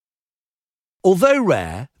Although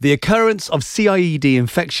rare, the occurrence of CIED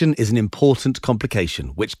infection is an important complication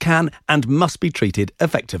which can and must be treated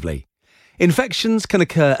effectively. Infections can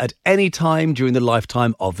occur at any time during the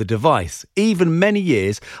lifetime of the device, even many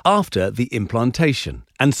years after the implantation,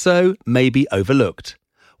 and so may be overlooked.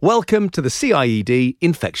 Welcome to the CIED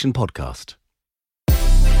Infection Podcast.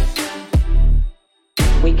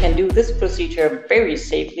 We can do this procedure very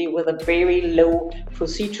safely with a very low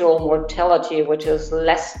procedural mortality, which is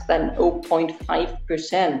less than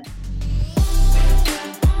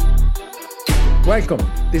 0.5%.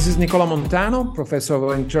 Welcome. This is Nicola Montano, Professor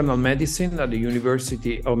of Internal Medicine at the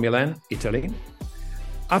University of Milan, Italy.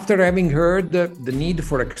 After having heard the need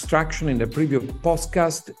for extraction in the previous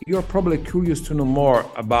podcast, you're probably curious to know more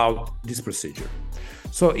about this procedure.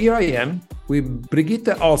 So here I am with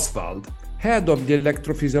Brigitte Osswald, head of the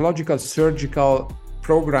electrophysiological surgical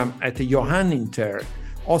program at the Johanniter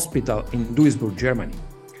Hospital in Duisburg, Germany.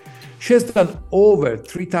 She has done over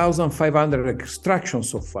 3,500 extractions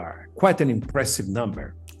so far, quite an impressive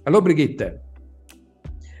number. Hello, Brigitte.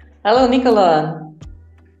 Hello, Nicola.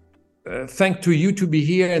 Thank to you to be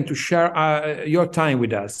here and to share your time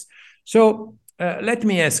with us. So let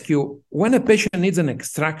me ask you, when a patient needs an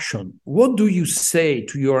extraction, what do you say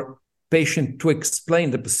to your patient to explain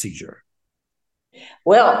the procedure?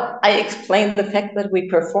 Well, I explained the fact that we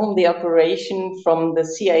perform the operation from the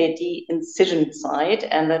CIED incision side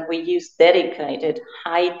and that we use dedicated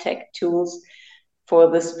high-tech tools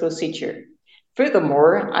for this procedure.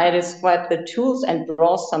 Furthermore, I describe the tools and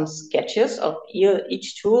draw some sketches of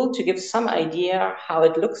each tool to give some idea how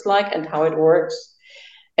it looks like and how it works.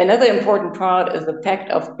 Another important part is the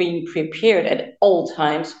fact of being prepared at all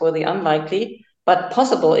times for the unlikely but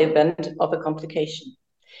possible event of a complication.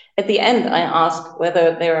 At the end, I ask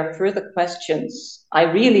whether there are further questions. I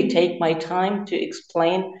really take my time to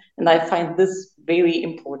explain, and I find this very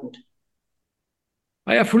important.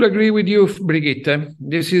 I fully agree with you, Brigitte.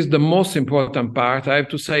 This is the most important part. I have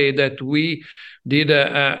to say that we did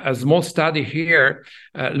a small study here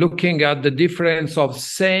looking at the difference of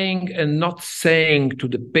saying and not saying to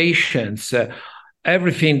the patients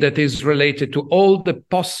everything that is related to all the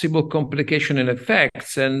possible complication and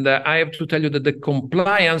effects. And I have to tell you that the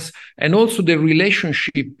compliance and also the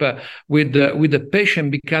relationship with the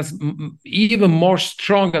patient becomes even more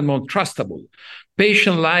strong and more trustable.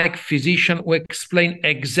 Patient-like physician will explain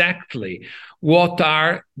exactly what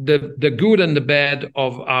are the good and the bad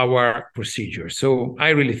of our procedure. So I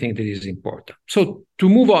really think that is important. So to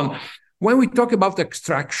move on, when we talk about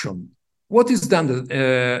extraction, what is done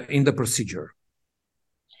in the procedure?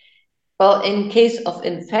 Well, in case of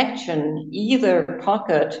infection, either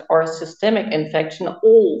pocket or systemic infection,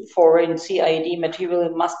 all foreign CIED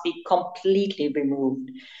material must be completely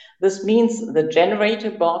removed. This means the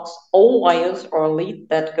generator box, all wires or leads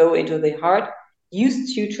that go into the heart, used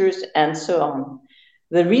sutures, and so on.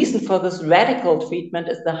 The reason for this radical treatment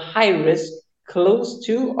is the high risk, close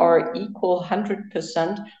to or equal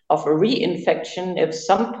 100% of reinfection if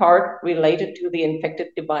some part related to the infected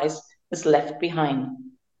device is left behind.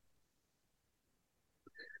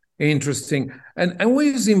 Interesting. And who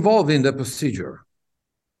is involved in the procedure?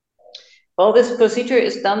 Well, this procedure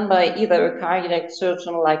is done by either a cardiac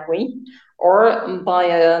surgeon like me or by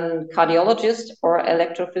a cardiologist or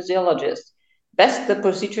electrophysiologist. Best, the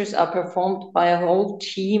procedures are performed by a whole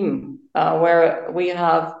team where we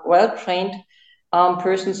have well-trained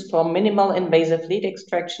persons for minimal invasive lead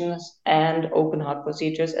extractions and open heart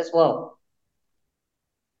procedures as well.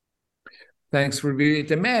 Thanks for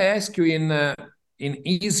it. May I ask you in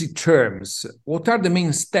easy terms, what are the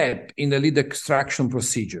main steps in the lead extraction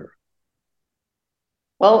procedure?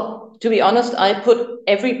 Well, to be honest, I put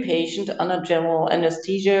every patient under general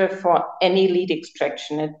anesthesia for any lead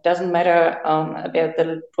extraction. It doesn't matter about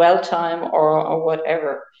the dwell time or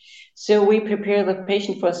whatever. So we prepare the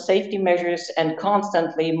patient for safety measures and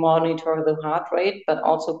constantly monitor the heart rate, but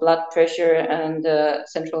also blood pressure and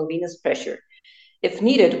central venous pressure. If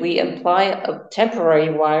needed, we apply a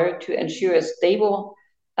temporary wire to ensure a stable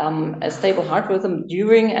heart rhythm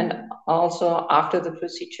during and also after the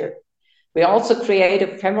procedure. We also create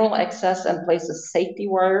a femoral access and place a safety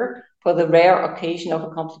wire for the rare occasion of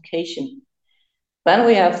a complication. Then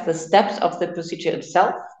we have the steps of the procedure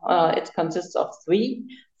itself. It consists of 3.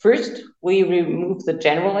 First, we remove the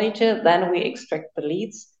generator, then we extract the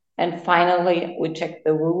leads, and finally, we check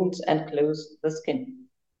the wounds and close the skin.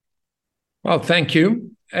 Well, thank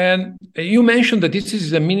you. And you mentioned that this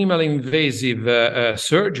is a minimally invasive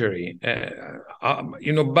surgery,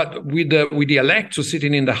 but with the electro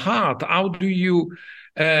sitting in the heart, how do you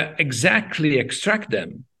exactly extract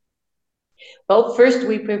them? Well, first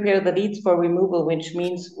we prepare the leads for removal, which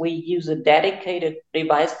means we use a dedicated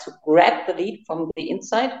device to grab the lead from the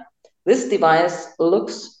inside. This device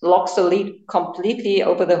locks the lead completely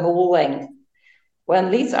over the whole length. When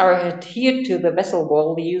leads are adhered to the vessel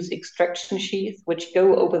wall, we use extraction sheaths which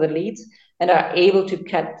go over the leads and are able to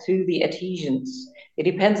cut through the adhesions. It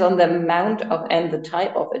depends on the amount of and the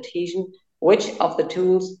type of adhesion, which of the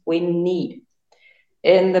tools we need.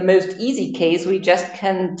 In the most easy case, we just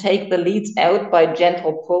can take the leads out by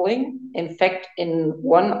gentle pulling. In fact, in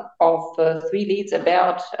one of 3 leads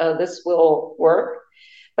about, this will work.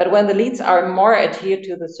 But when the leads are more adhered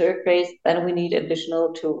to the surface, then we need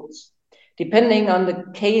additional tools. Depending on the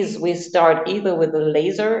case, we start either with a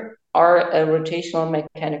laser or a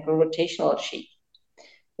mechanical rotational sheath.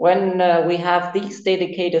 When we have these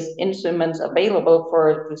dedicated instruments available for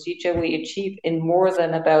a procedure, we achieve in more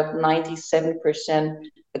than about 97%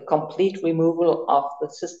 the complete removal of the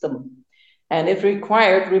system. And if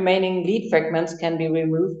required, remaining lead fragments can be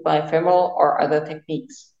removed by femoral or other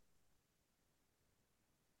techniques.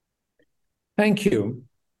 Thank you.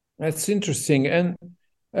 That's interesting. And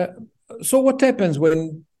so what happens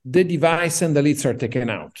when the device and the leads are taken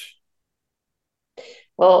out?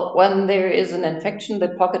 Well, when there is an infection, the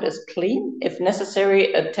pocket is clean. If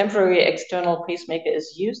necessary, a temporary external pacemaker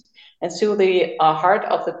is used, and so the heart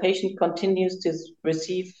of the patient continues to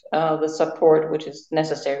receive the support which is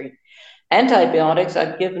necessary. Antibiotics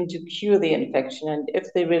are given to cure the infection, and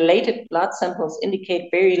if the related blood samples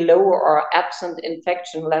indicate very low or absent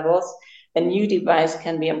infection levels, a new device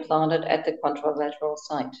can be implanted at the contralateral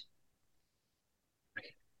site.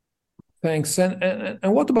 Thanks.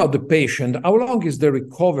 And what about the patient? How long is the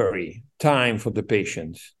recovery time for the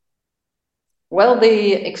patient? Well,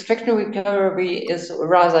 the extraction recovery is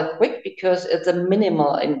rather quick because it's a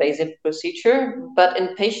minimal invasive procedure, but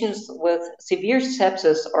in patients with severe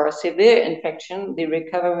sepsis or severe infection, the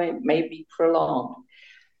recovery may be prolonged.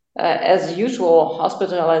 As usual,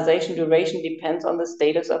 hospitalization duration depends on the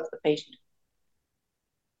status of the patient.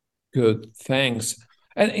 Good, thanks.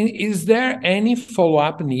 And is there any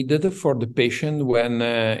follow-up needed for the patient when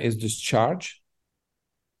is discharged?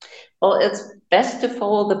 Well, it's best to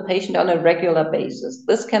follow the patient on a regular basis.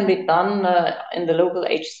 This can be done in the local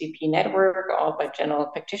HCP network or by general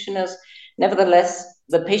practitioners. Nevertheless,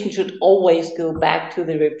 the patient should always go back to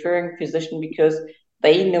the referring physician because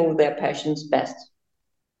they know their patients best.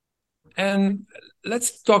 And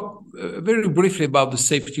let's talk very briefly about the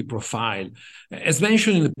safety profile. As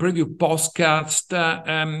mentioned in the previous podcast,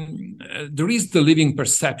 there is the living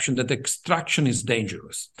perception that extraction is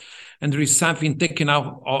dangerous. And there is something taken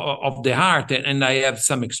out of the heart. And I have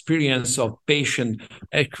some experience of patient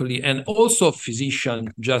actually, and also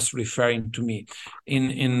physician just referring to me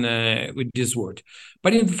with this word.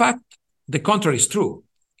 But in fact, the contrary is true.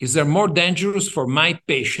 Is it more dangerous for my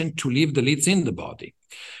patient to leave the leads in the body?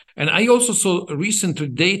 And I also saw recently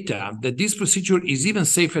data that this procedure is even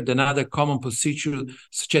safer than other common procedures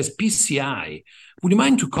such as PCI. Would you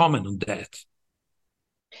mind to comment on that?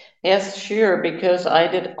 Yes, sure, because I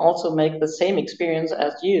did also make the same experience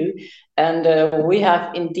as you. And we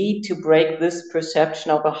have indeed to break this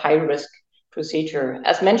perception of a high-risk procedure.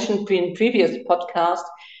 As mentioned in previous podcast,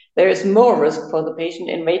 there is more risk for the patient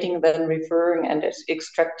in waiting than referring and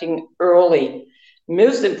extracting early.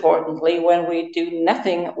 Most importantly, when we do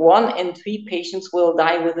nothing, 1 in 3 patients will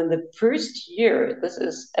die within the first year. This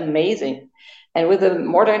is amazing. And with the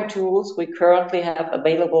modern tools we currently have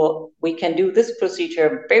available, we can do this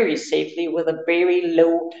procedure very safely with a very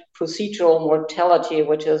low procedural mortality,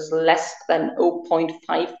 which is less than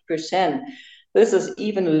 0.5%. This is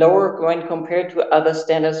even lower when compared to other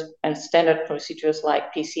standard procedures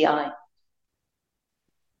like PCI.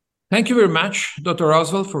 Thank you very much, Dr.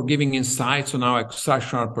 Osswald, for giving insights on how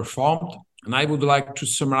extraction are performed. And I would like to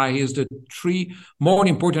summarize the 3 more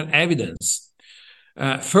important evidence.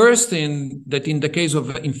 First, in the case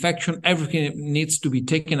of infection, everything needs to be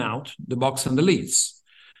taken out, the box and the leads.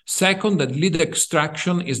 Second, that lead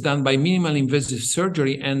extraction is done by minimal invasive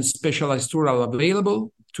surgery and specialized tools are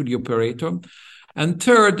available to the operator. And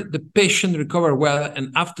third, the patient recover well,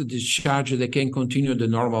 and after discharge, they can continue the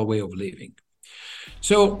normal way of living.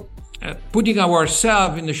 So, putting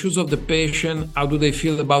ourselves in the shoes of the patient, how do they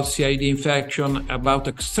feel about CIED infection, about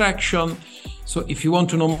extraction? So if you want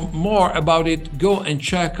to know more about it, go and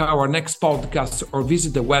check our next podcast or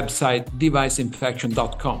visit the website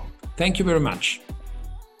deviceinfection.com. Thank you very much.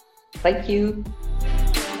 Thank you.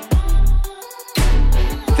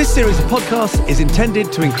 This series of podcasts is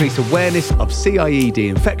intended to increase awareness of CIED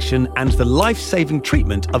infection and the life-saving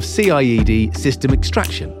treatment of CIED system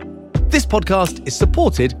extraction. This podcast is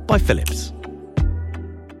supported by Philips.